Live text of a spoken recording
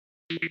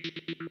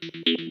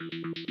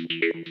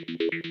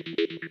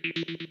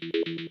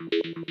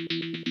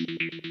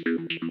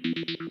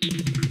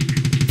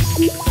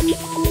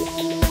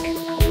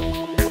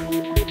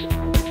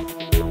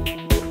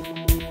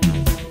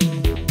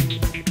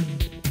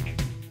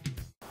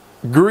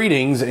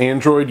Greetings,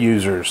 Android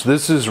users.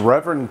 This is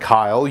Reverend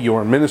Kyle,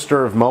 your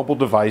Minister of Mobile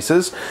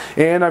Devices,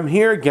 and I'm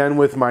here again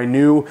with my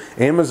new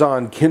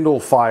Amazon Kindle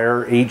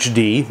Fire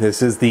HD.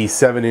 This is the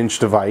 7-inch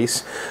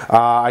device.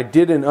 I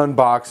did an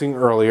unboxing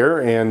earlier,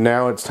 and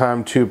now it's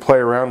time to play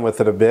around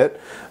with it a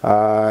bit.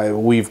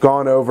 We've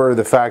gone over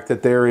the fact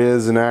that there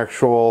is an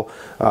actual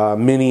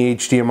mini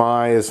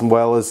HDMI as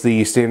well as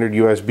the standard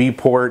USB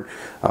port.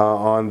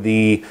 On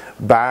the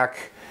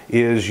back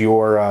is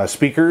your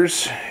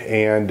speakers,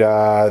 and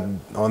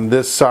on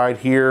this side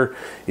here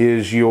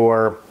is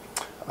your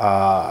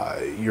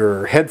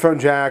headphone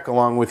jack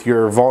along with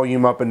your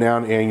volume up and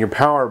down and your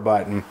power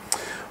button.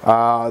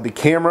 The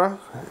camera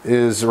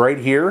is right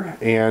here,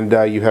 and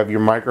you have your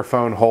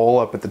microphone hole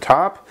up at the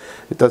top.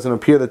 It doesn't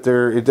appear that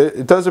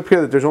it does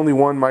appear that there's only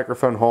one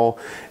microphone hole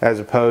as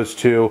opposed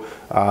to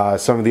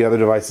some of the other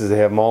devices that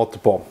have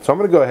multiple. So I'm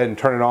going to go ahead and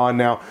turn it on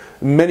now.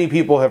 Many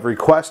people have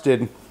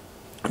requested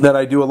that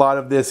I do a lot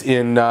of this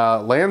in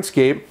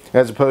landscape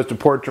as opposed to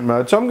portrait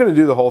mode, so I'm going to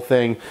do the whole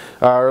thing,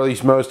 or at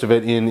least most of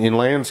it, in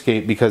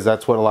landscape, because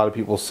that's what a lot of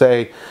people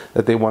say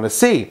that they want to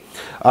see.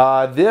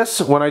 This,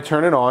 when I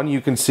turn it on,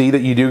 you can see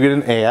that you do get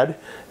an ad,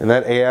 and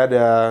that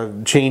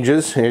ad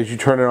changes as you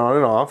turn it on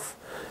and off.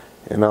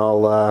 And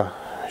I'll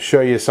show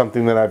you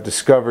something that I've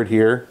discovered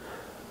here.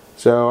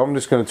 So I'm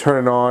just going to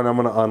turn it on, I'm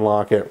going to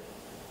unlock it.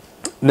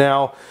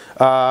 Now,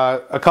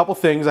 a couple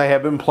things. I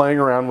have been playing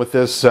around with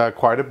this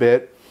quite a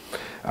bit.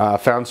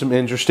 Found some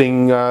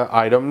interesting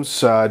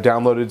items,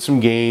 downloaded some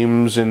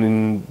games,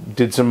 and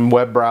did some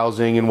web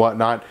browsing and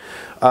whatnot.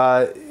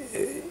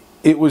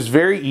 It was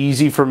very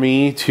easy for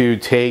me to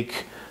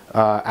take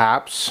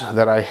apps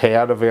that I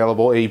had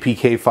available,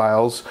 APK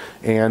files,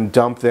 and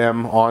dump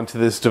them onto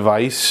this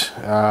device.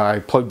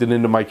 I plugged it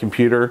into my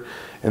computer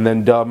and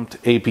then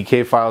dumped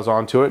APK files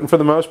onto it, and for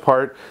the most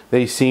part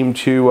they seem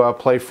to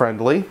play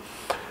friendly.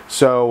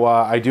 So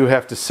I do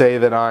have to say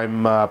that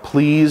I'm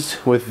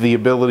pleased with the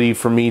ability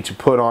for me to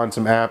put on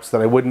some apps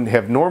that I wouldn't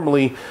have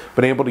normally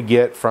been able to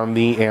get from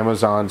the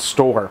Amazon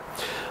store.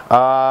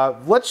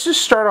 Let's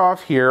just start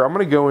off here. I'm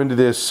going to go into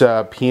this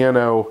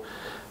piano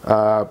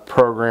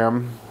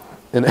program,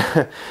 and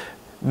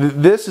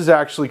this is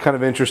actually kind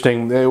of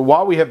interesting.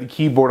 While we have the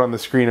keyboard on the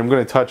screen, I'm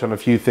going to touch on a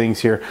few things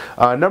here.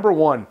 Number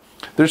one,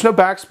 there's no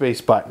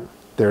backspace button.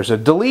 There's a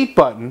delete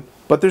button,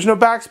 but there's no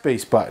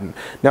backspace button.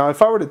 Now,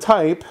 if I were to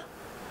type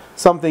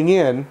something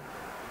in,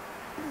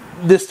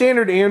 the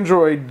standard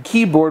Android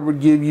keyboard would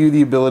give you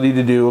the ability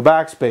to do a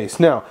backspace.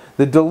 Now,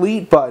 the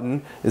delete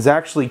button is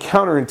actually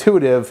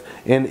counterintuitive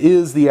and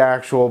is the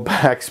actual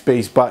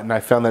backspace button. I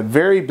found that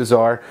very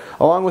bizarre,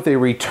 along with a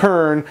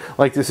return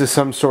like this is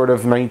some sort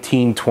of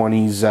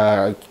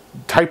 1920s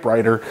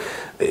typewriter.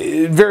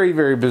 Very,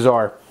 very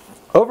bizarre.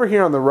 Over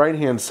here on the right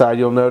hand side,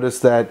 you'll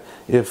notice that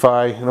if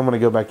and I'm going to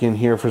go back in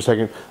here for a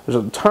second,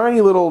 there's a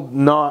tiny little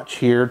notch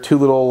here, two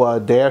little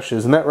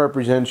dashes, and that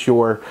represents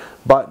your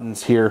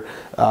buttons here.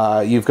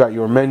 You've got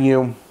your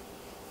menu,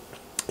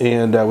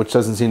 and which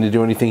doesn't seem to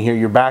do anything here,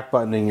 your back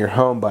button and your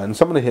home button.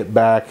 So I'm going to hit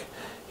back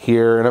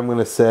here, and I'm going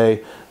to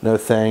say no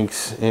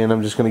thanks, and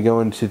I'm just going to go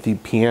into the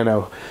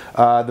piano.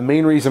 The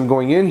main reason I'm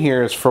going in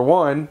here is, for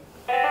one,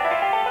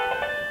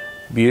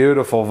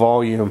 beautiful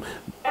volume.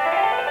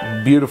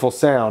 Beautiful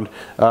sound.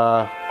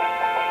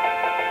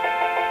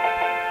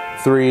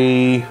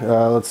 3,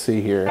 let's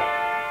see here,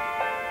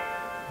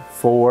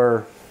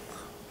 4,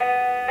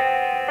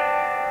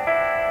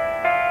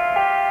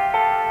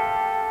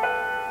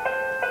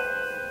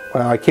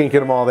 well, I can't get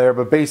them all there,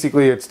 but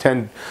basically it's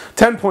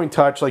 10-point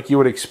touch like you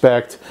would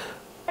expect.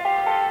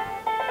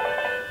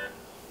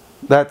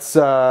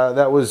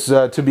 That was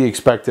to be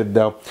expected,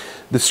 though.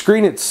 The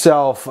screen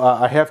itself,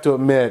 I have to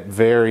admit,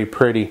 very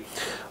pretty.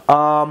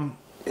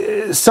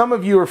 Some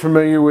of you are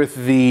familiar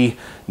with the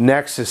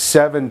Nexus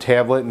 7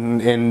 tablet,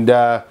 and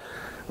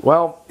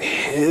well,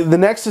 the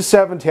Nexus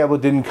 7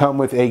 tablet didn't come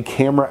with a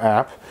camera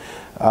app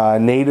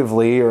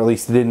natively, or at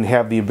least it didn't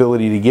have the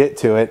ability to get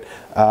to it.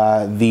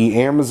 The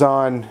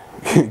Amazon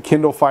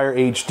Kindle Fire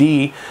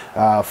HD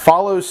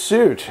follows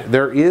suit.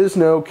 There is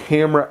no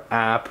camera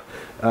app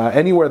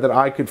anywhere that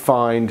I could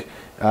find,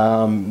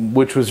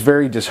 which was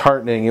very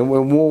disheartening, and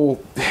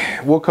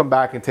we'll come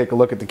back and take a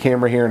look at the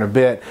camera here in a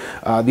bit.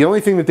 The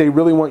only thing that they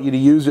really want you to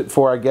use it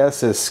for, I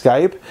guess, is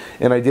Skype,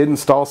 and I did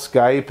install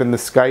Skype, and the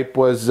Skype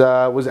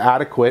was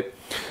adequate.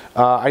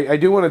 I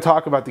do want to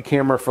talk about the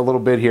camera for a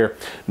little bit here.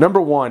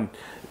 Number one,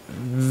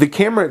 the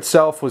camera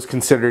itself was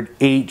considered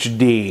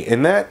HD,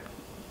 and that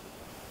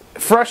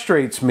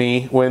frustrates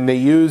me when they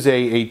use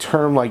a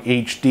term like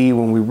HD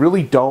when we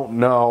really don't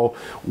know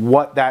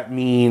what that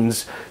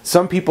means.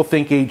 Some people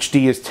think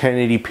HD is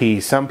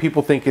 1080p, some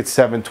people think it's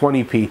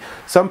 720p,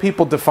 some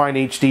people define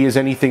HD as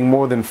anything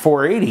more than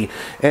 480,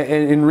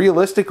 and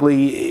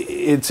realistically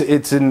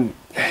it's an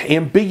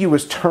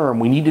ambiguous term.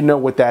 We need to know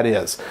what that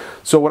is.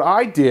 So what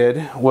I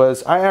did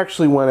was I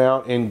actually went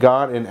out and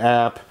got an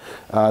app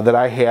that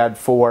I had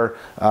for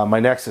my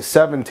Nexus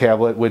 7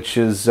 tablet, which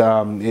is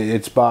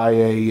it's by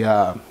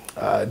a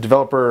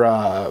developer,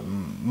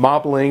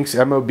 Moblynx,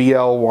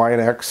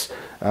 M-O-B-L-Y-N-X,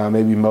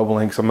 maybe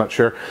Moblynx, I'm not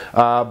sure.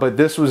 But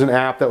this was an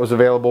app that was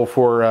available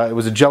for, it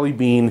was a Jelly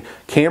Bean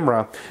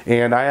camera,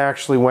 and I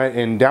actually went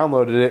and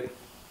downloaded it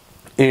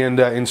and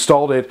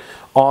installed it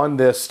on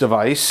this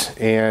device,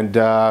 and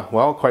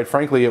well, quite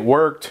frankly, it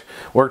worked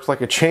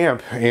like a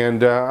champ,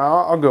 and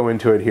I'll go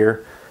into it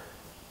here.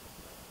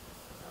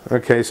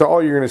 Okay, so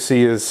all you're going to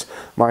see is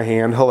my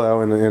hand,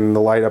 hello, and the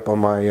light up on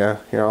my, you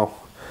know,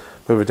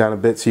 move it down a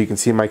bit so you can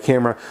see my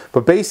camera.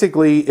 But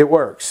basically, it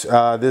works.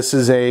 This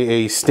is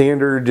a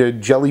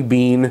standard Jelly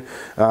Bean.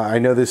 I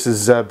know this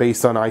is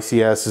based on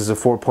ICS, this is a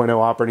 4.0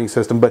 operating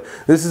system, but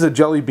this is a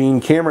Jelly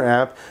Bean camera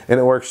app, and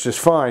it works just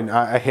fine.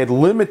 I had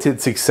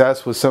limited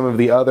success with some of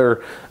the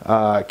other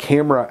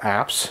camera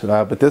apps,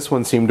 but this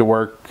one seemed to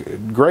work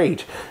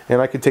great.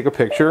 And I could take a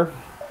picture.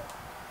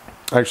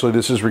 Actually,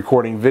 this is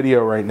recording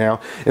video right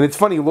now. And it's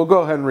funny, we'll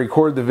go ahead and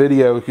record the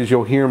video because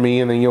you'll hear me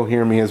and then you'll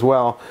hear me as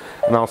well.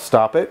 And I'll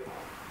stop it.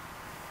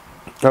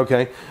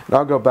 Okay, and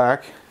I'll go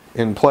back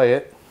and play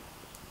it.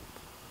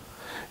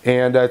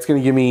 And it's going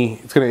to give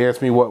me, it's going to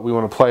ask me what we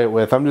want to play it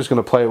with. I'm just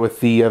going to play it with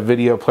the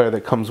video player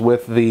that comes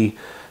with the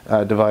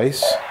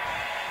device.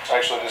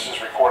 Actually, this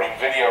is recording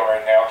video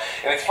right now.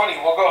 And it's funny,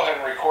 we'll go ahead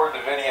and record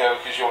the video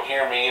because you'll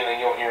hear me and then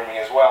you'll hear me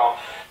as well.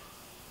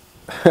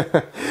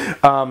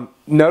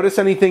 Notice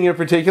anything in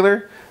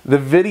particular? The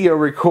video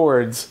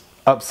records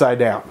upside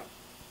down.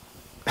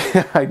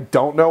 I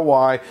don't know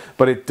why,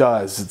 but it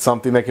does. It's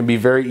something that can be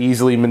very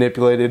easily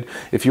manipulated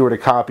if you were to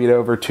copy it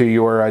over to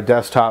your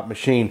desktop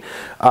machine.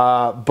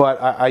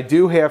 But I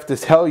do have to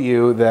tell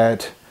you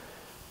that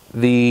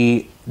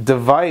the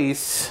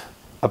device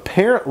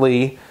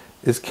apparently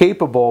is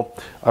capable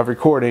of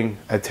recording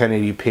at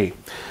 1080p.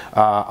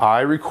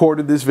 I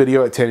recorded this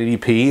video at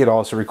 1080p. It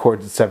also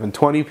records at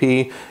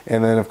 720p,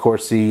 and then of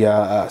course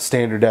the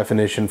standard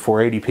definition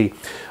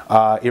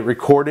 480p. It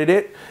recorded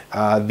it.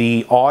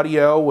 The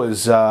audio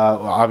was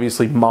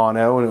obviously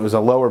mono, and it was a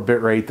lower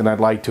bit rate than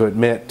I'd like to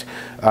admit.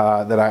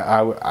 That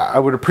I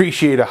would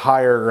appreciate a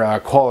higher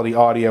quality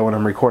audio when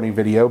I'm recording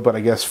video, but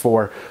I guess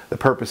for the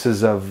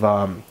purposes of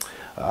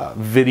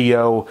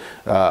video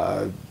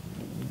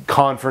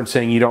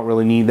conferencing, you don't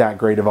really need that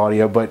great of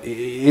audio, but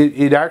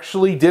it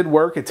actually did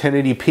work at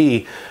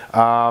 1080p.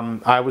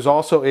 I was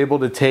also able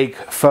to take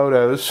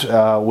photos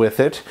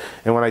with it,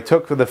 and when I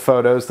took the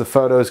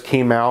photos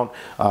came out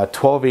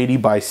 1280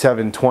 by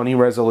 720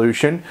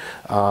 resolution.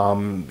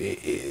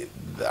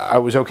 I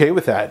was okay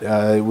with that.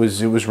 It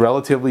was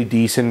relatively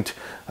decent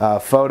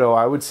photo.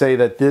 I would say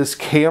that this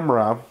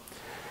camera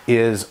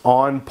is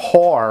on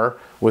par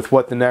with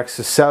what the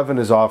Nexus 7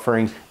 is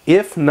offering,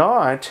 if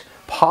not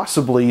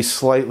possibly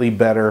slightly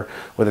better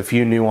with a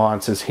few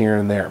nuances here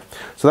and there.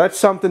 So that's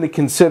something to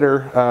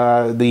consider.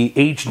 The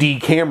HD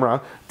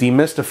camera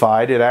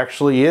demystified. It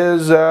actually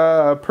is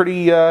a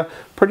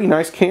pretty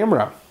nice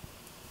camera.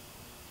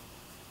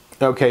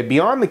 Okay,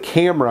 beyond the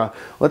camera,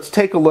 let's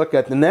take a look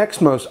at the next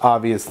most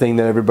obvious thing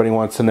that everybody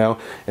wants to know,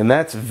 and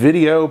that's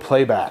video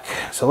playback.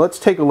 So let's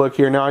take a look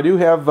here. Now I do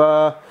have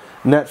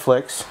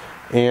Netflix,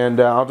 and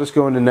I'll just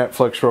go into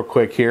Netflix real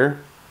quick here.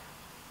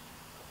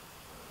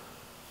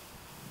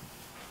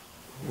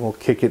 We'll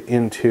kick it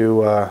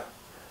into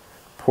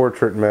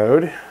portrait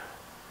mode,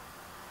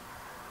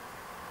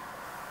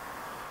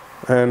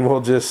 and we'll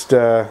just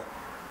throw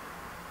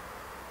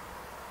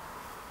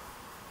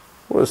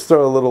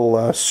a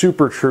little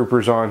Super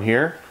Troopers on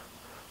here.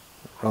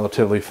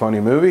 Relatively funny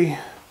movie.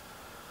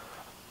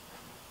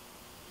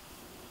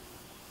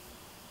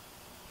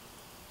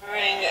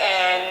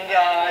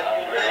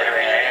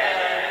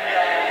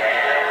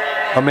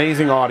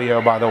 Amazing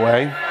audio, by the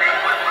way.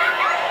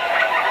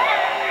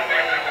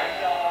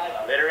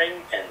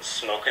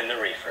 Smoking the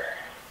reefer.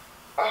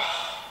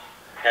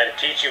 Now to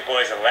teach you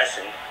boys a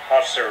lesson,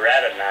 Officer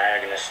Rabbit and I are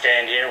going to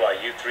stand here while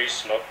you three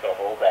smoke the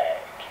whole bag.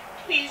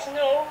 Please,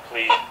 no.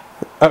 Please.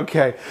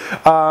 Okay.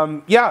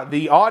 Yeah,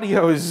 the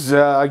audio is,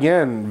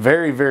 again,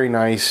 very, very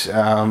nice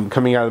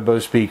coming out of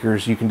both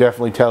speakers. You can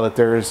definitely tell that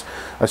there is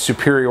a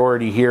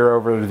superiority here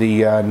over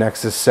the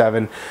Nexus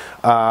 7.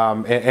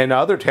 And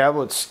other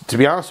tablets, to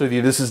be honest with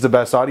you, this is the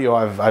best audio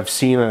I've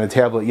seen on a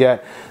tablet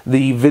yet.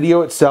 The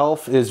video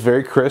itself is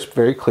very crisp,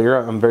 very clear.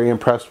 I'm very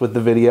impressed with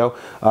the video.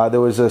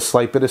 There was a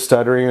slight bit of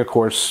stuttering, of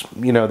course,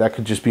 you know, that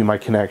could just be my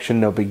connection,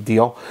 no big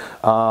deal.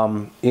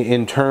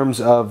 In terms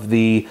of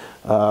the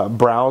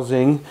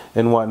browsing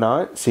and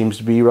whatnot, seems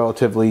to be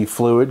relatively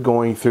fluid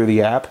going through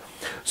the app.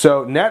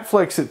 So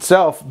Netflix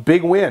itself,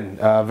 big win,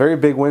 very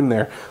big win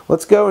there.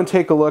 Let's go and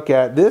take a look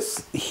at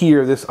this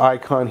here. This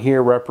icon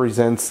here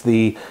represents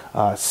the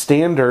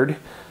standard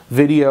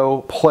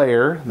video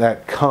player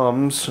that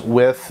comes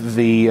with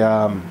the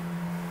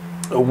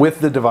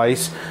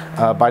device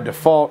by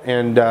default,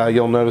 and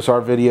you'll notice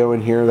our video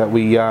in here that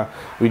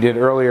we did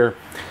earlier.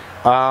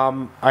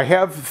 I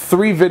have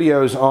 3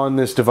 videos on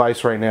this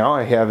device right now.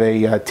 I have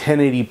a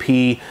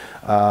 1080p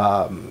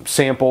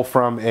sample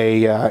from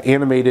a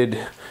animated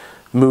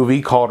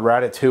movie called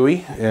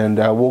Ratatouille, and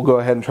we'll go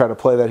ahead and try to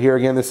play that here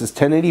again. This is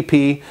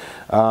 1080p,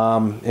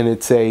 and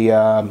it's a,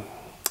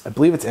 I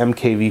believe it's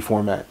MKV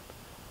format.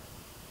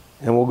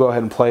 And we'll go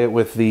ahead and play it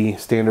with the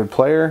standard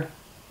player.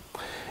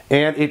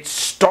 And it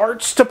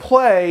starts to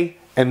play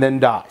and then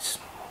dies.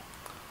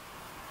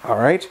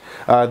 Alright,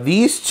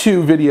 these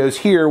 2 videos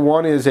here,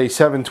 one is a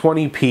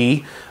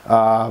 720p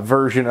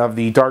version of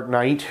the Dark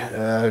Knight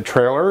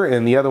trailer,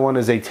 and the other one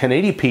is a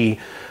 1080p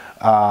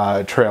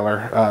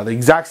trailer, the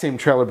exact same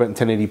trailer but in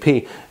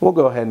 1080p. We'll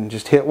go ahead and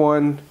just hit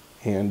one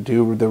and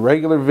do the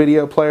regular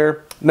video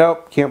player.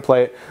 Nope, can't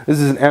play it. This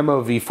is an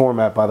MOV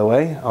format, by the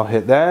way. I'll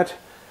hit that.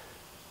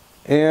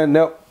 And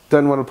nope,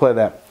 doesn't want to play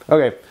that.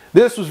 Okay,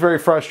 this was very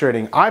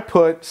frustrating. I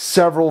put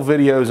several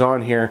videos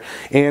on here,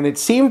 and it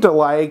seemed to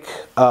like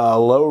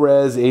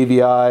low-res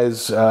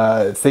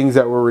AVIs, things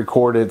that were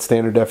recorded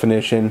standard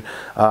definition.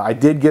 I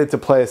did get to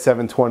play a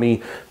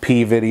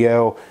 720p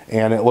video,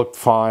 and it looked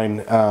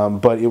fine,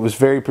 but it was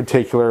very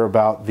particular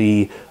about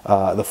the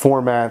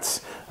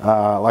formats.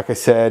 Like I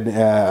said,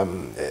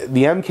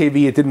 the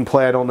MKV, it didn't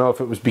play. I don't know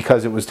if it was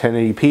because it was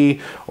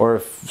 1080p or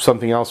if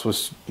something else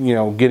was, you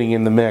know, getting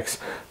in the mix.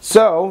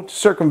 So, to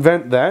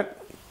circumvent that,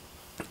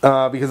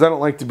 because I don't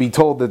like to be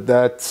told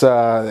that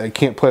I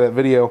can't play that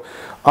video,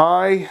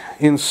 I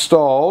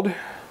installed,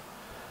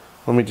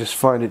 let me just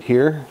find it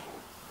here.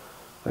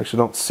 I actually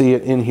don't see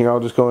it in here.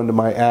 I'll just go into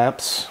my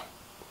apps.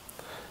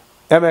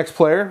 MX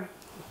Player.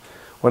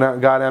 Went out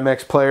and got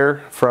MX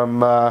Player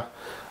from,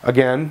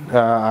 again,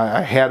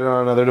 I had it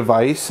on another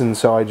device, and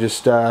so I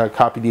just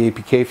copied the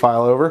APK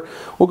file over.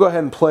 We'll go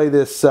ahead and play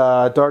this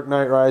Dark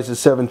Knight Rises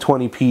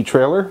 720p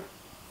trailer.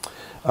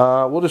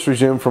 We'll just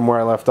resume from where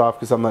I left off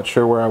because I'm not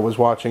sure where I was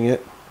watching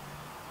it.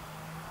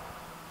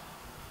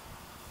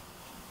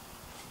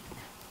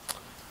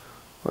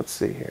 Let's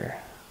see here.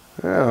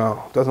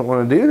 Oh, doesn't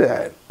want to do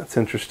that. That's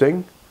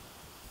interesting.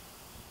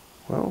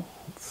 Well,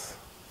 let's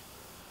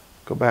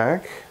go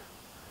back.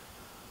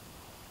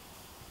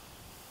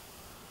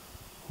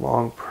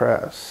 Long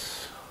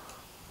press.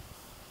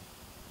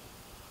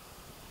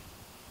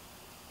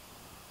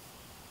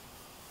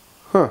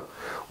 Huh.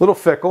 Little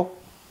fickle.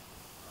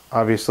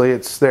 Obviously,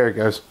 it's there. It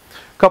goes.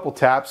 A couple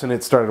taps and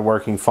it started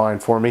working fine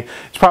for me.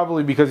 It's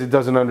probably because it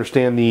doesn't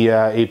understand the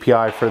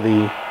API for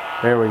the.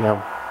 There we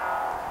go.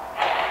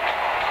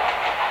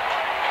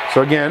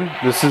 So again,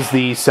 this is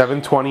the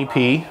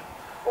 720p.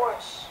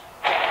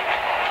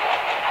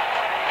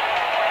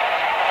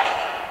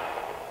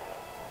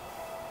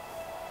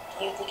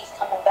 Do you think he's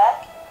coming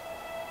back?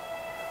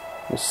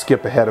 We'll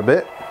skip ahead a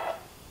bit.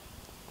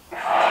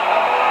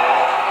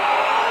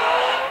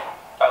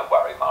 Don't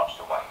worry,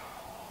 Master Wayne.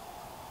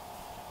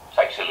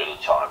 Takes a little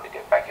time to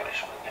get back in the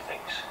swing of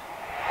things.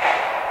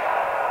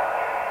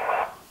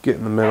 Get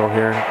in the middle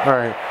here.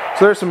 Alright,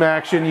 so there's some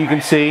action you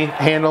can see.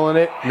 Handling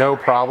it, no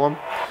problem.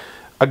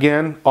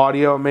 Again,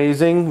 audio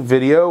amazing,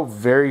 video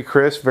very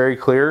crisp, very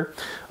clear.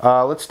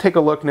 Let's take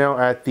a look now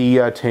at the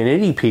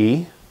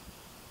 1080p.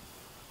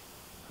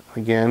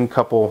 Again,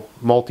 couple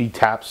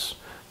multi-taps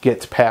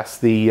gets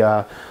past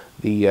the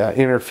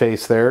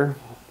interface there.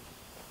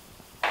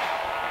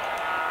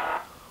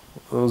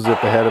 We'll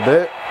zip ahead a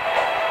bit.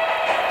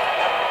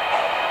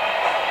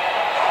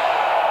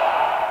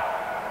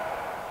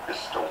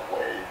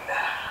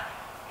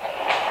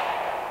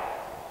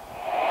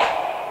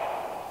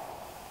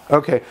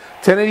 Okay,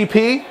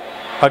 1080p,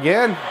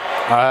 again,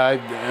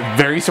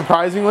 very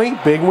surprisingly,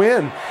 big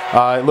win.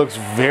 It looks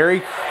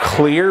very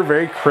clear,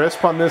 very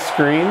crisp on this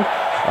screen.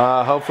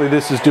 Hopefully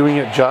this is doing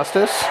it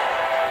justice.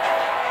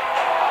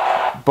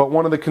 But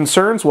one of the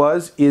concerns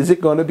was, is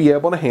it going to be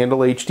able to handle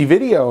HD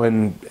video?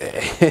 And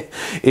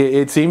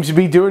it seems to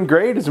be doing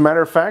great. As a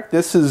matter of fact,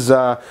 this is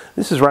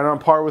right on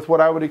par with what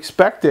I would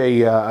expect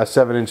a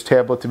 7-inch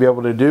tablet to be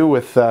able to do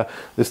with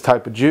this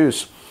type of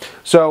juice.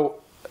 So,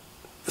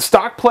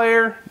 stock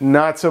player,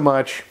 not so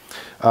much.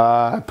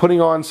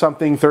 Putting on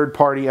something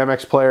third-party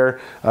MX Player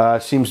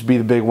seems to be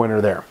the big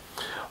winner there.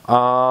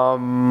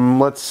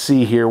 Let's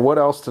see here. What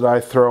else did I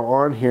throw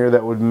on here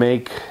that would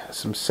make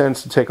some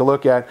sense to take a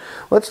look at?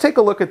 Let's take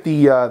a look at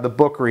the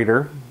book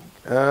reader.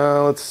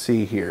 Let's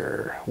see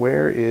here.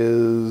 Where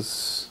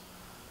is...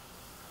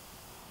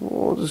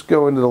 We'll just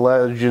go into the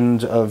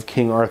Legend of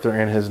King Arthur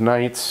and His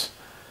Knights.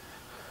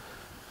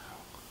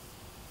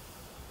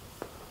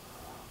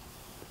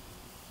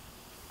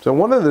 So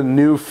one of the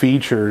new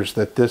features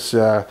that this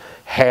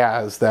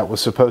has that was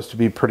supposed to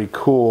be pretty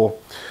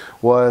cool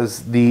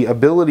was the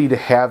ability to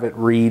have it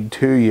read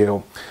to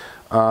you.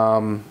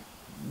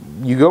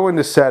 You go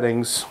into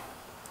settings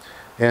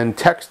and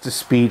text to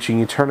speech and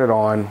you turn it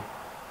on,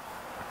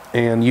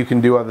 and you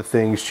can do other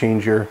things,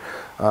 change your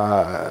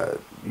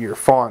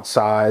font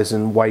size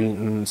and white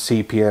and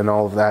sepia and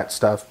all of that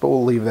stuff, but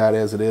we'll leave that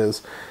as it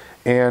is.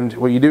 And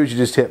what you do is you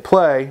just hit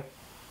play.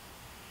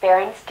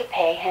 Barons to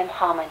pay him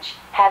homage.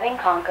 Having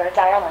conquered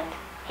Ireland,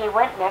 he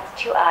went next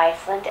to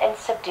Iceland and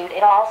subdued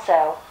it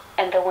also.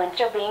 and the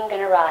winter being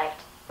then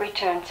arrived,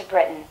 returned to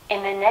Britain.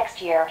 In the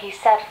next year he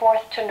set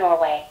forth to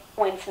Norway,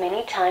 whence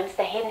many times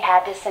the heathen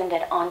had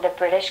descended on the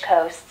British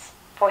coasts,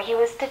 for he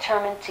was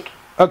determined to...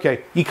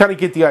 Okay, you kind of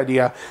get the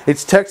idea.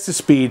 It's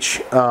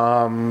text-to-speech.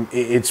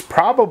 It's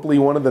probably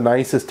one of the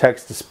nicest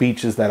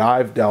text-to-speeches that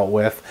I've dealt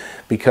with,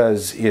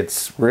 because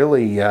it's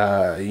really,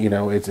 you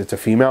know, it's a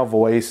female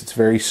voice. It's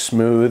very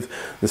smooth.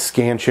 The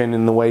scansion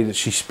in the way that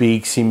she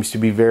speaks seems to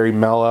be very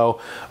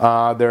mellow.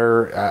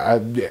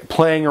 They're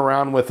playing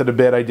around with it a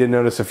bit. I did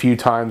notice a few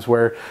times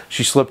where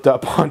she slipped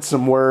up on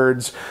some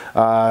words,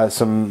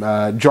 some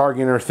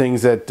jargon or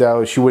things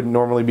that she wouldn't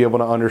normally be able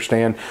to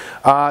understand.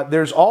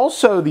 There's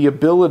also the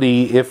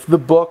ability, if the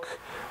book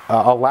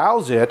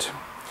allows it,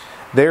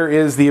 there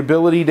is the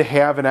ability to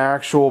have an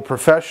actual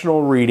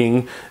professional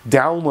reading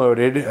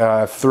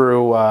downloaded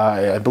through,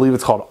 I believe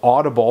it's called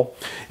Audible,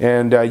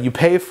 and you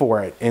pay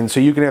for it. And so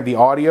you can have the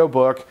audio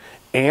book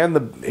and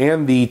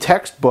the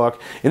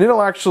textbook, and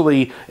it'll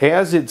actually,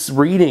 as it's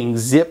reading,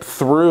 zip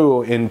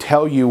through and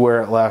tell you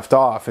where it left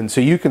off. And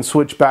so you can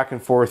switch back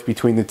and forth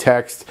between the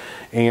text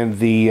and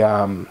the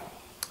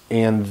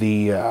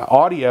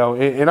audio,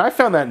 and I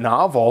found that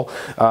novel,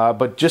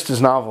 but just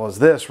as novel as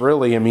this,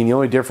 really. I mean, the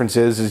only difference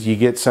is you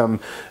get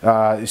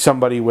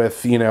somebody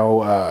with, you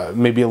know,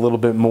 maybe a little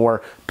bit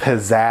more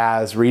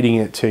pizzazz reading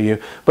it to you.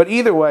 But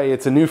either way,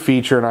 it's a new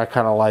feature, and I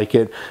kind of like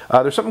it.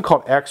 There's something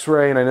called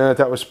X-Ray, and I know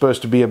that was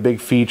supposed to be a big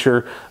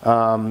feature.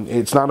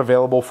 It's not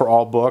available for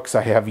all books.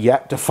 I have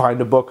yet to find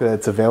a book that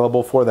it's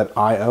available for that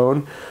I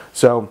own,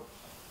 so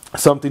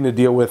something to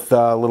deal with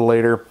a little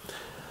later.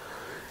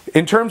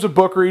 In terms of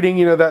book reading,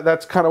 you know,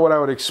 that's kind of what I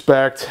would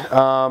expect.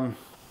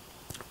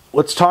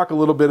 Let's talk a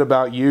little bit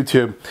about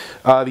YouTube.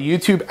 The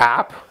YouTube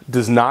app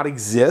does not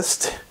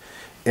exist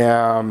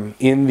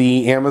in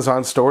the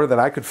Amazon store that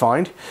I could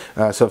find.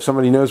 So if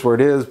somebody knows where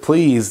it is,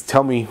 please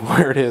tell me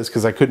where it is,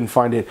 because I couldn't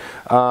find it.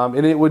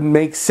 And it would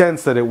make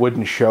sense that it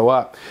wouldn't show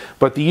up.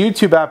 But the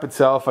YouTube app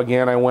itself,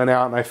 again, I went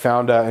out and I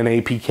found an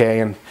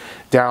APK and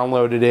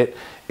downloaded it.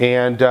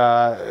 And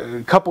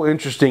a couple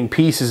interesting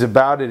pieces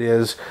about it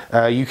is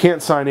you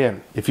can't sign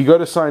in. If you go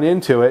to sign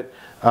into it,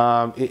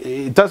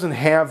 it doesn't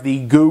have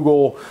the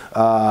Google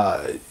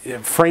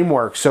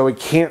framework, so it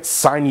can't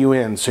sign you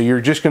in. So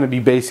you're just going to be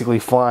basically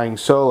flying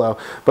solo.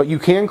 But you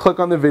can click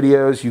on the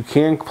videos, you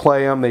can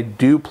play them. They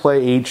do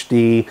play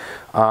HD,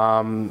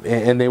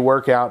 and they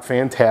work out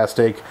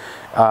fantastic.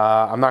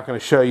 I'm not going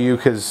to show you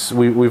because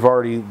we've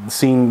already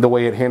seen the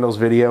way it handles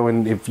video,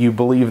 and if you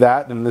believe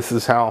that, then this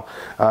is how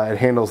it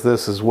handles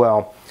this as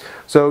well.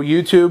 So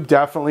YouTube,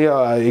 definitely,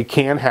 it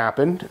can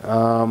happen.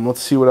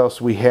 Let's see what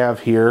else we have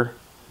here.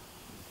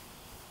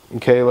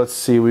 Okay, let's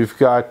see. We've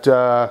got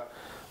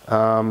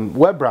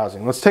web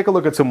browsing. Let's take a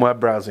look at some web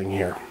browsing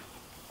here.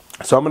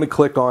 So I'm going to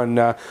click on,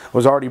 I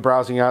was already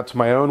browsing out to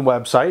my own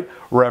website,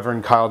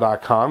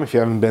 reverendkyle.com. If you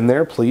haven't been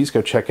there, please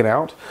go check it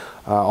out.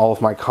 All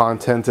of my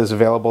content is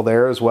available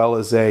there, as well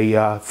as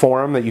a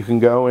forum that you can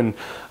go and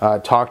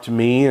talk to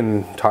me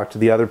and talk to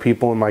the other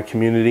people in my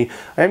community.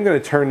 I am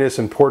going to turn this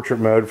in portrait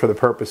mode for the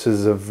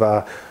purposes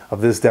of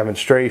this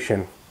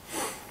demonstration.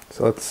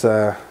 So let's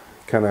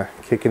kind of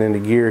kick it into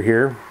gear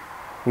here.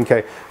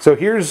 Okay, so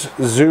here's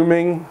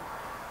zooming.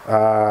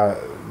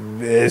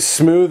 As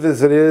smooth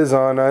as it is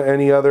on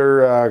any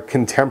other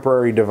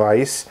contemporary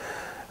device.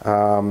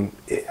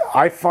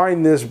 I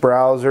find this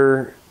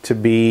browser to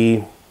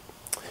be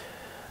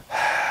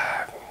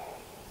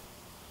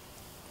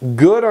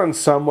good on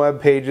some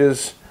web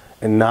pages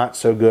and not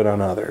so good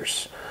on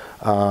others.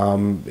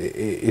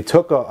 It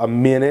took a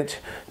minute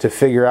to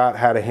figure out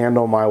how to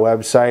handle my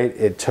website.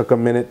 It took a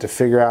minute to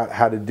figure out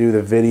how to do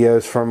the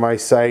videos from my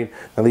site.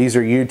 Now these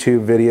are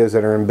YouTube videos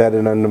that are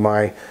embedded under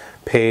my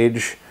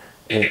page.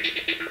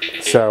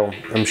 So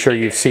I'm sure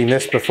you've seen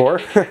this before.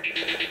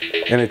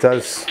 And it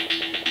does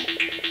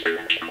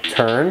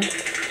turn.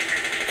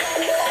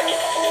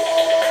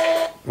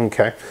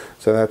 Okay,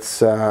 so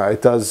that's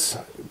it does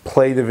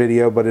play the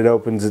video, but it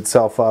opens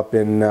itself up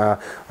in a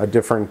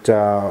different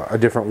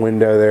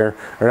window there.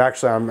 Or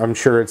actually, I'm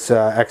sure it's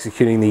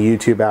executing the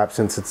YouTube app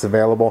since it's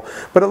available.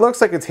 But it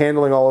looks like it's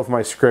handling all of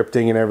my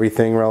scripting and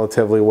everything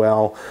relatively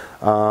well.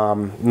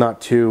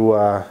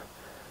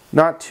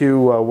 Not too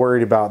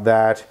worried about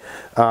that.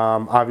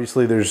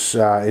 Obviously, there's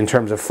in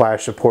terms of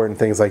Flash support and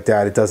things like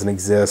that, it doesn't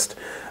exist.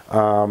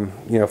 You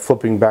know,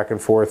 flipping back and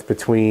forth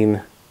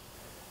between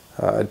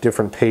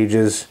different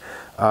pages.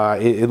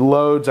 It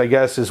loads, I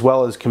guess, as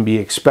well as can be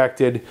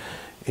expected,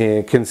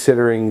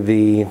 considering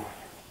the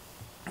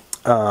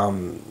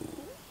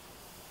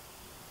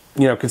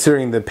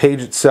considering the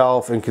page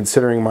itself and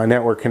considering my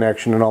network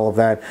connection and all of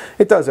that.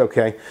 It does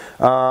okay.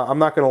 I'm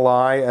not going to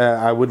lie,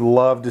 I would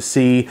love to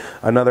see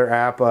another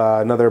app,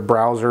 another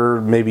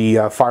browser, maybe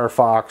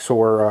Firefox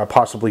or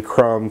possibly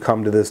Chrome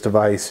come to this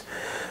device.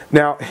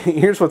 Now,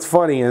 here's what's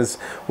funny is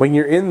when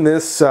you're in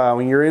this,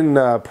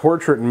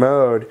 portrait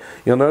mode,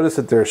 you'll notice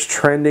that there's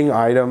trending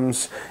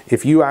items.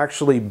 If you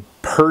actually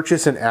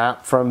purchase an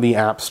app from the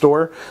App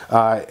Store,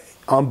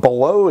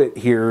 below it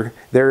here,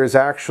 there is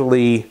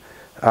actually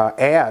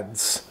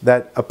ads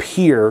that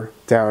appear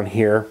down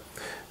here.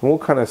 And we'll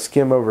kind of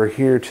skim over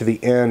here to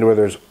the end where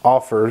there's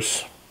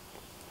offers.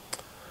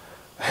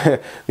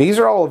 These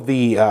are all of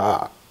the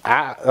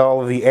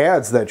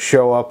ads that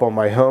show up on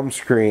my home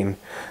screen,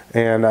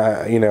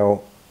 and you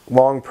know,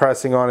 long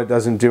pressing on it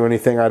doesn't do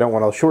anything. I don't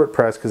want to short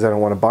press because I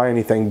don't want to buy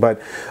anything, but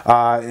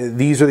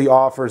these are the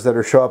offers that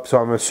are show up, so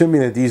I'm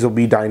assuming that these will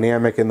be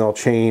dynamic and they'll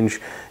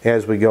change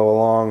as we go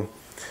along.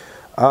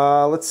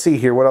 Let's see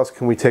here, what else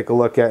can we take a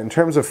look at? In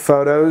terms of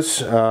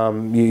photos,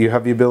 you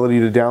have the ability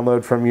to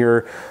download from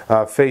your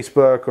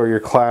Facebook or your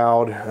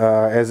cloud.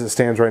 As it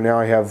stands right now,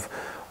 I have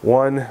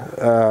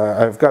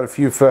I've got a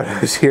few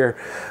photos here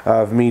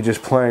of me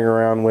just playing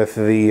around with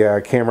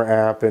the camera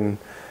app, and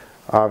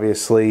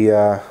obviously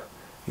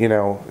you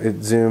know, it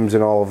zooms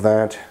and all of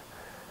that.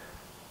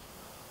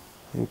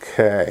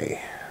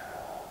 Okay,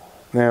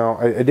 now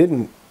I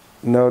didn't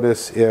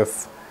notice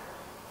if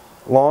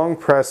long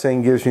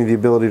pressing gives me the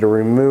ability to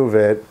remove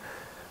it,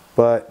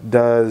 but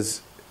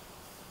does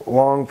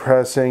long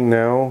pressing,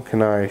 no.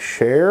 Can I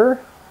share?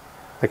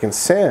 I can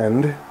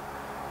send.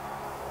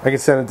 I can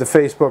send it to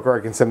Facebook, or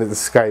I can send it to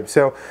Skype.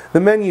 So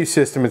the menu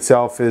system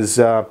itself is,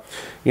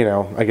 you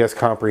know, I guess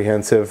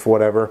comprehensive,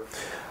 whatever.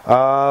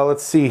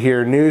 Let's see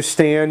here.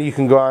 Newsstand, you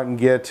can go out and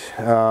get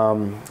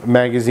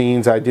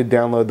magazines. I did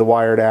download the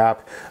Wired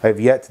app. I have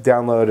yet to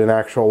download an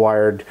actual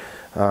Wired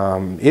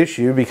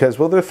issue because,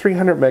 well, they're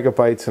 300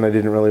 megabytes and I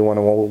didn't really want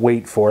to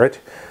wait for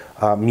it.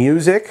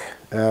 Music,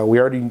 we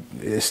already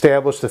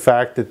established the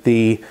fact that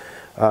the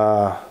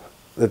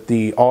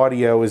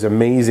audio is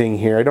amazing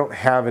here. I don't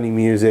have any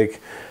music,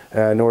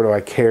 nor do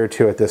I care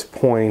to at this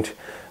point.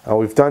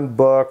 We've done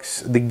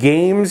books. The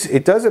games,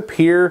 it does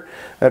appear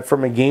that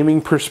from a gaming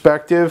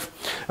perspective,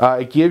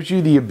 it gives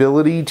you the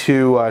ability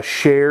to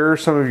share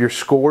some of your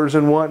scores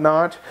and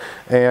whatnot,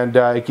 and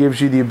it gives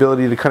you the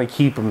ability to kind of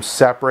keep them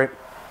separate.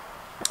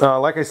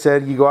 Like I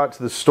said, you go out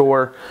to the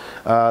store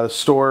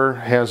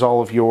has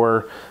all of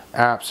your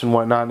apps and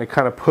whatnot, and it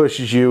kind of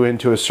pushes you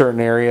into a certain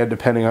area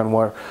depending on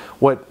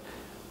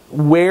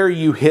where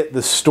you hit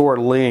the store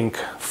link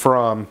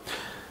from.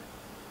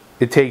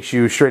 It takes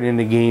you straight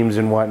into games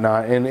and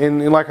whatnot.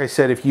 And like I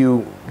said, if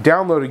you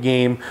download a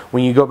game,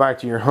 when you go back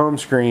to your home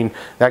screen,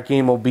 that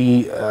game will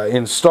be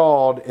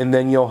installed, and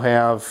then you'll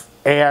have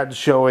ads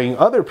showing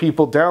other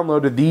people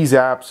downloaded these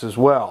apps as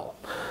well.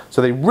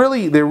 So they're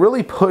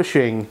really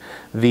pushing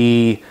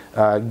the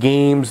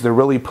games, they're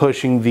really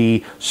pushing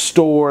the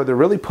store, they're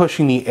really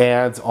pushing the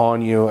ads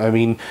on you. I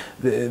mean,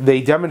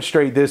 they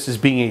demonstrate this as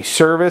being a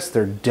service.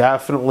 They're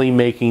definitely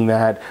making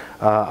that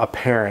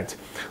apparent.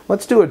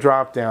 Let's do a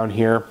drop down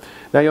here.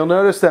 Now you'll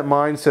notice that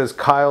mine says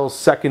Kyle's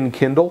second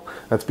Kindle.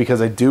 That's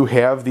because I do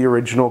have the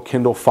original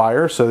Kindle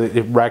Fire, so that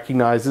it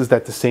recognizes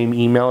that the same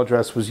email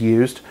address was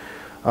used.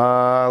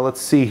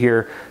 Let's see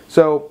here.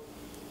 So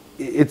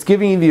it's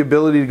giving you the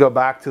ability to go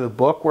back to the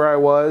book where I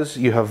was.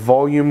 You have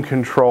volume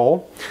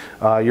control,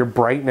 your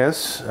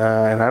brightness,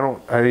 and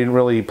I didn't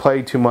really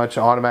play too much.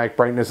 Automatic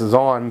brightness is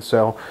on,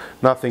 so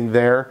nothing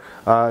there.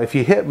 If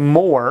you hit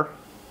more,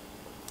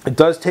 it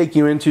does take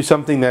you into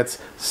something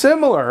that's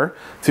similar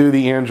to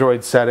the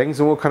Android settings,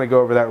 and we'll kind of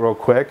go over that real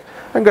quick.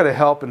 I'm going to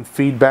help and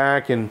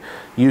feedback and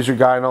user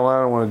guide and all that.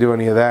 I don't want to do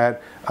any of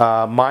that.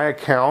 My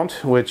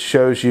account, which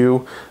shows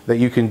you that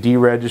you can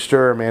deregister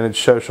or manage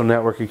social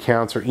network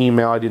accounts or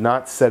email. I did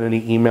not set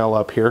any email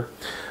up here.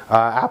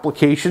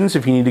 Applications,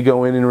 if you need to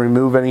go in and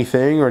remove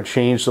anything or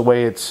change the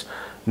way it's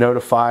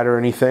notified or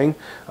anything.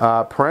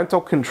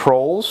 Parental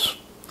controls.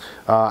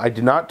 I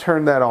did not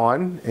turn that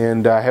on,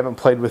 and I haven't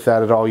played with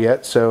that at all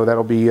yet, so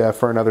that'll be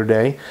for another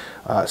day.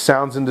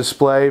 Sounds and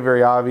display,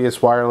 very obvious.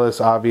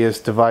 Wireless, obvious.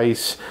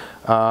 Device,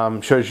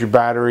 shows your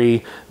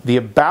battery. The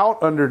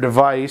about under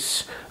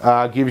device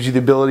gives you the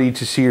ability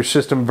to see your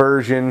system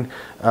version,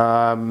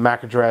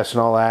 MAC address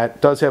and all that.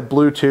 It does have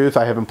Bluetooth.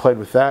 I haven't played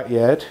with that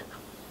yet.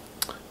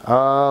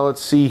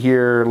 Let's see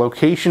here.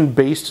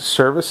 Location-based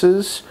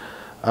services.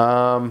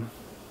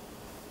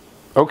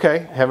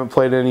 Okay, haven't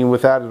played any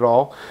with that at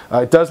all.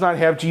 It does not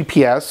have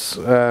GPS,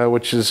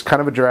 which is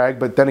kind of a drag,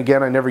 but then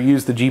again, I never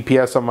used the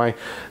GPS on my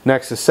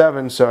Nexus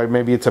 7, so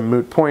maybe it's a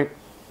moot point.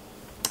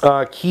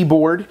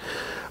 Keyboard,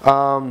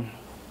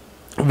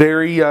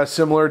 very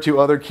similar to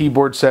other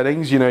keyboard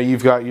settings. You know,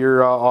 you've got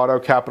your auto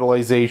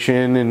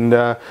capitalization and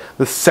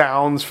the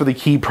sounds for the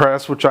key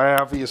press, which I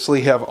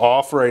obviously have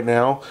off right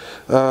now.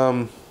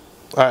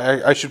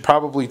 I should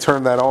probably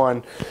turn that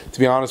on, to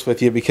be honest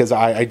with you, because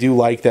I do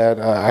like that.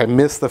 I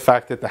miss the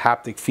fact that the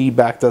haptic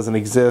feedback doesn't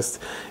exist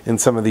in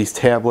some of these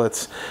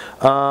tablets.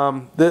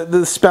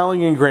 The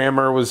spelling and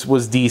grammar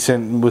was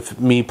decent with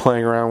me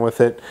playing around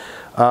with it.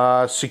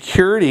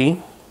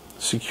 Security.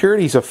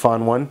 Security's a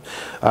fun one.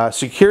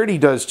 Security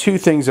does two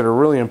things that are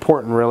really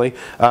important, really.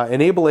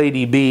 Enable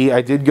ADB.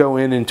 I did go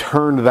in and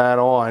turn that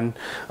on.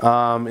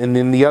 And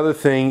then the other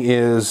thing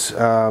is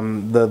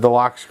the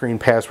lock screen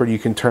password. You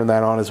can turn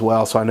that on as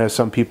well. So I know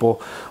some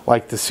people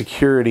like the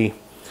security.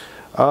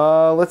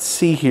 Let's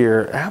see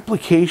here.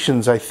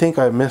 Applications, I think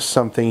I missed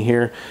something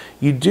here.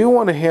 You do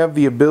want to have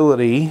the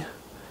ability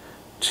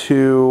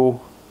to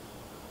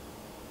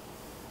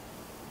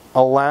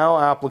allow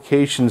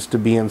applications to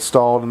be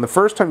installed, and the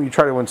first time you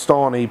try to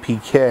install an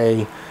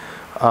APK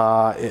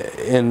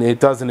and it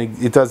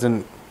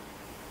doesn't,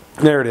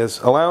 there it is,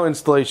 allow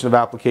installation of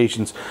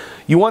applications.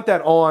 You want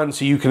that on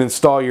so you can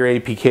install your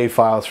APK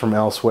files from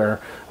elsewhere.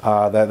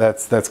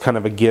 That's kind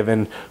of a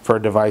given for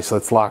a device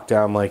that's locked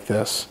down like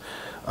this.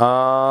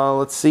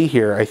 Let's see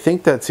here. I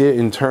think that's it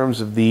in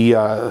terms of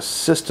the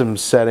system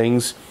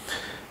settings.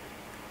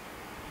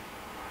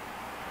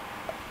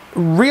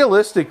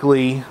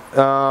 Realistically,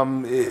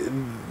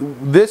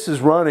 this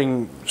is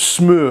running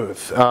smooth.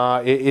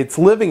 It's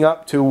living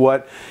up to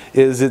what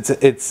is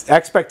its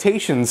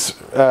expectations.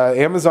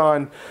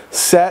 Amazon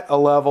set a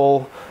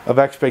level of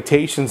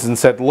expectations and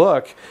said,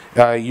 look,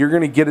 you're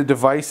going to get a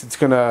device that's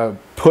going to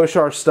push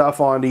our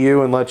stuff onto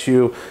you and let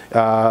you,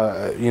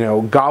 you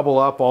know, gobble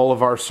up all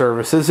of our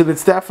services, and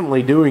it's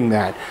definitely doing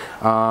that.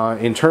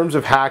 In terms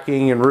of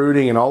hacking and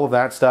rooting and all of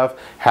that stuff,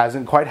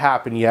 hasn't quite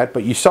happened yet,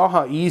 but you saw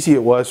how easy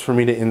it was for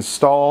me to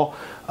install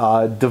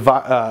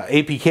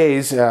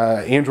APKs,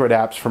 Android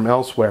apps from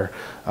elsewhere.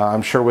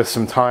 I'm sure with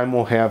some time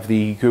we'll have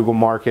the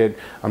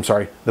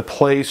the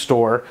Play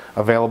Store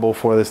available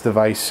for this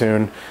device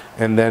soon,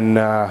 and then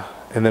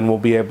we'll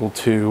be able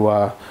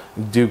to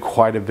do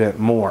quite a bit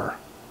more.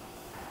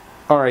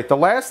 Alright, the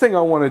last thing I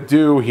want to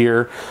do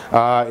here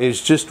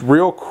is just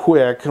real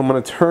quick, I'm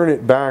going to turn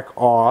it back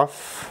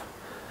off.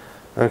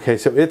 Okay,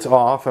 so it's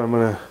off, and I'm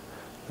going to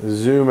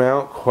zoom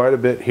out quite a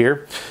bit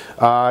here.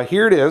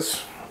 Here it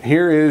is.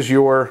 Here is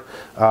your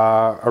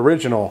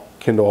original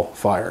Kindle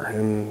Fire,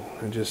 and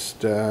I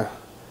just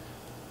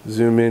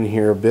zoom in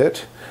here a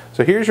bit.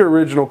 So here's your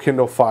original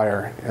Kindle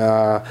Fire.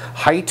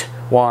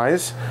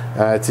 Height-wise,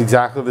 it's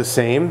exactly the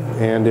same,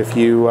 and if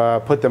you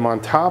put them on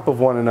top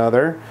of one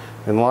another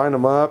and line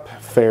them up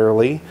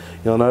fairly,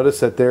 you'll notice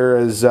that there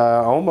is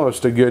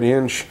almost a good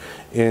inch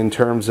in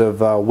terms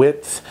of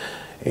width.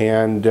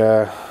 And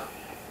let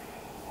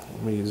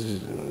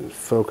me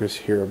focus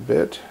here a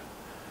bit.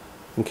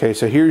 Okay,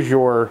 so here's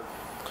your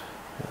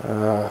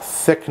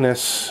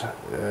thickness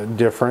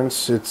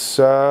difference. It's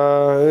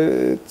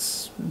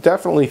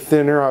definitely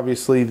thinner.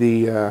 Obviously,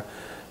 the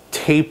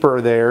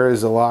taper there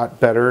is a lot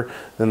better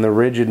than the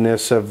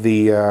rigidness of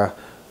the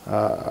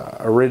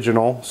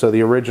original. So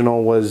the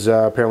original was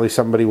apparently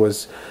somebody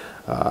was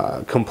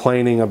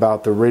complaining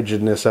about the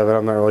rigidness of it.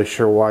 I'm not really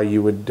sure why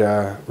you would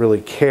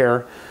really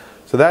care.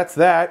 So that's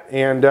that,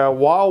 and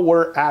while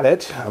we're at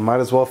it, I might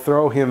as well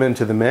throw him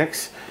into the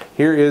mix.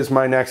 Here is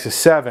my Nexus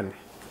 7.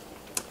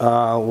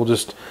 We'll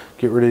just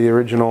get rid of the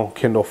original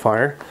Kindle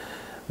Fire.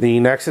 The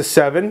Nexus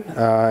 7,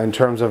 in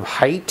terms of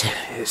height,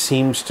 it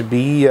seems to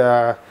be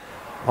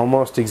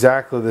almost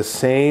exactly the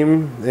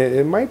same.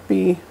 It might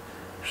be,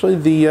 actually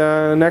the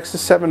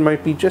Nexus 7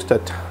 might be just a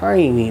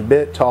tiny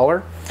bit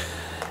taller.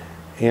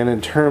 And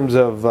in terms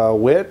of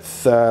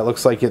width, it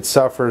looks like it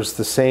suffers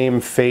the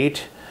same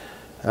fate.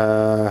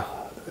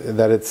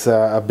 That it's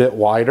a bit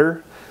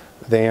wider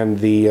than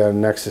the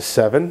Nexus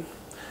 7.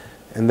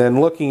 And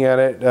then looking at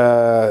it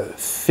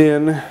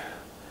thin,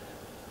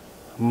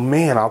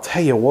 man, I'll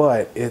tell you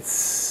what,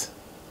 it's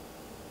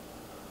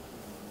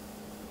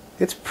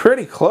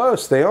pretty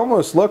close. They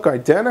almost look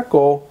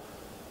identical.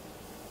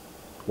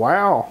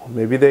 Wow,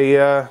 maybe they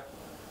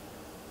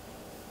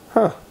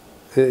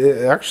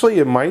actually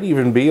it might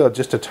even be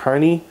just a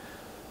tiny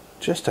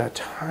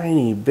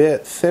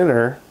bit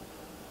thinner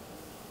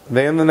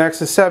than the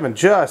Nexus 7,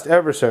 just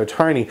ever so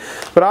tiny.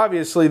 But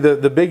obviously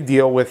the big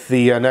deal with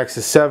the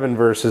Nexus 7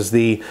 versus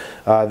the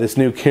this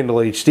new Kindle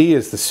HD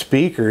is the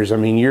speakers. I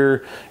mean,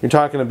 you're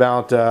talking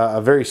about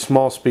a very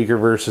small speaker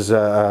versus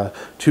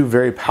two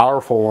very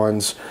powerful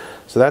ones.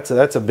 So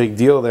that's a big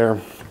deal there.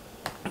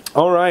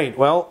 All right,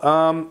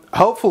 well,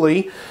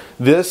 hopefully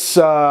this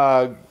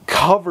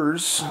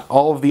covers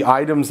all of the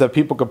items that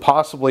people could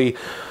possibly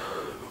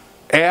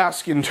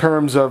ask in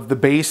terms of the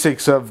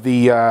basics of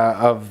the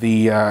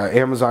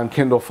Amazon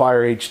Kindle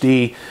Fire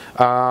HD.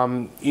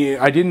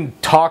 I didn't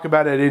talk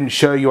about it, I didn't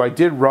show you. I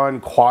did run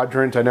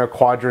Quadrant. I know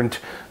Quadrant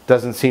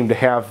doesn't seem to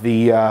have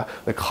the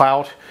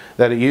clout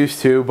that it used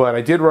to, but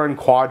I did run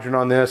Quadrant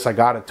on this. I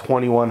got a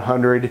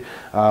 2100,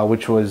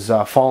 which was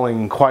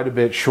falling quite a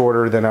bit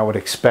shorter than I would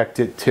expect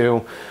it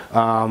to.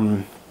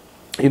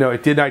 You know,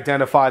 it did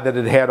identify that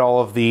it had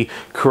all of the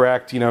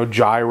correct, you know,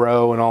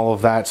 gyro and all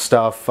of that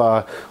stuff,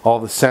 all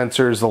the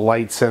sensors, the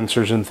light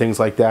sensors and things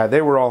like that.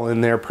 They were all in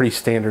there, pretty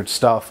standard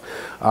stuff.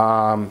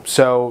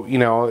 So, you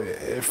know,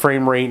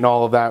 frame rate and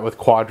all of that with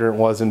Quadrant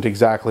wasn't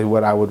exactly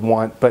what I would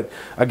want. But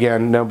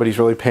again, nobody's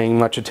really paying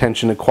much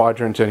attention to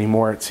Quadrant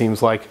anymore, it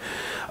seems like.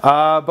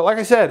 But like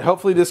I said,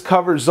 hopefully this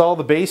covers all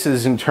the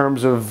bases in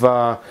terms of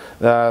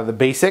the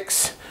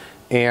basics.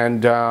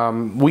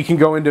 And we can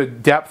go into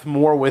depth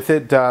more with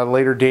it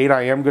later date.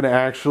 I am going to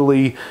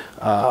actually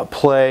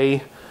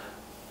play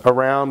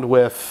around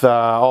with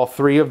all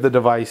three of the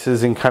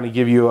devices and kind of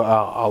give you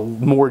a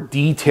more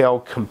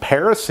detailed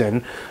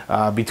comparison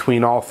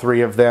between all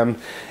three of them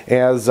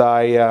as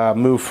I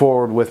move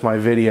forward with my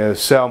videos.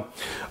 So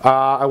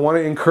I want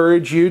to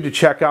encourage you to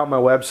check out my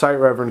website,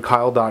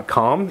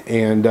 reverendkyle.com,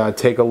 and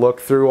take a look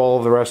through all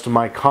of the rest of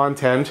my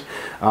content.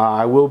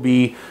 I will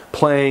be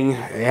playing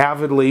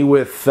avidly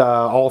with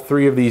all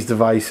three of these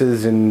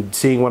devices and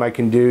seeing what I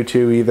can do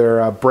to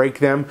either break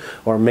them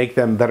or make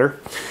them better.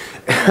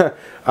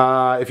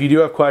 If you do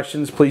have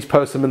questions, please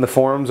post them in the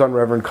forums on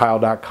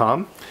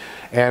reverendkyle.com.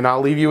 And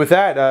I'll leave you with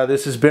that.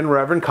 This has been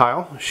Reverend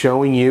Kyle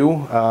showing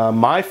you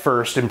my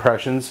first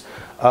impressions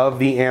of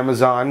the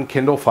Amazon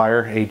Kindle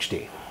Fire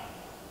HD.